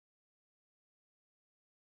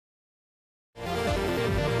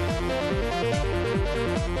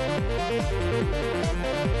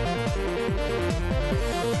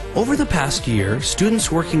Over the past year,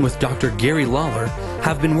 students working with Dr. Gary Lawler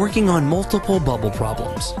have been working on multiple bubble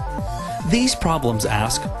problems. These problems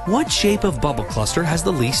ask, what shape of bubble cluster has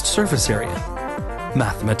the least surface area?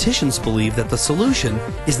 Mathematicians believe that the solution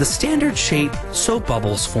is the standard shape soap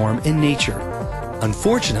bubbles form in nature.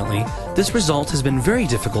 Unfortunately, this result has been very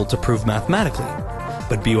difficult to prove mathematically,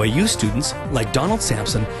 but BYU students, like Donald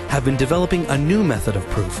Sampson, have been developing a new method of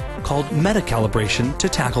proof called meta-calibration to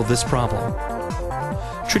tackle this problem.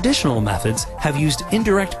 Traditional methods have used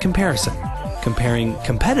indirect comparison, comparing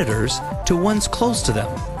competitors to ones close to them,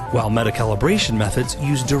 while meta-calibration methods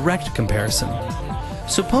use direct comparison.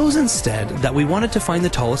 Suppose instead that we wanted to find the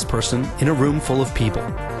tallest person in a room full of people.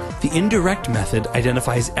 The indirect method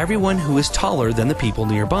identifies everyone who is taller than the people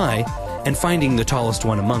nearby and finding the tallest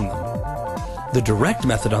one among them. The direct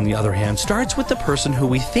method, on the other hand, starts with the person who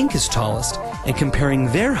we think is tallest and comparing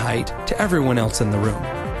their height to everyone else in the room.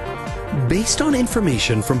 Based on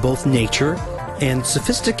information from both nature and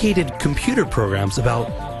sophisticated computer programs about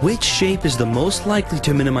which shape is the most likely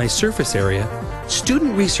to minimize surface area,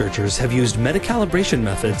 student researchers have used meta-calibration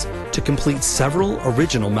methods to complete several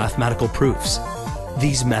original mathematical proofs.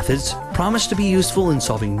 These methods promise to be useful in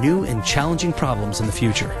solving new and challenging problems in the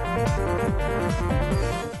future.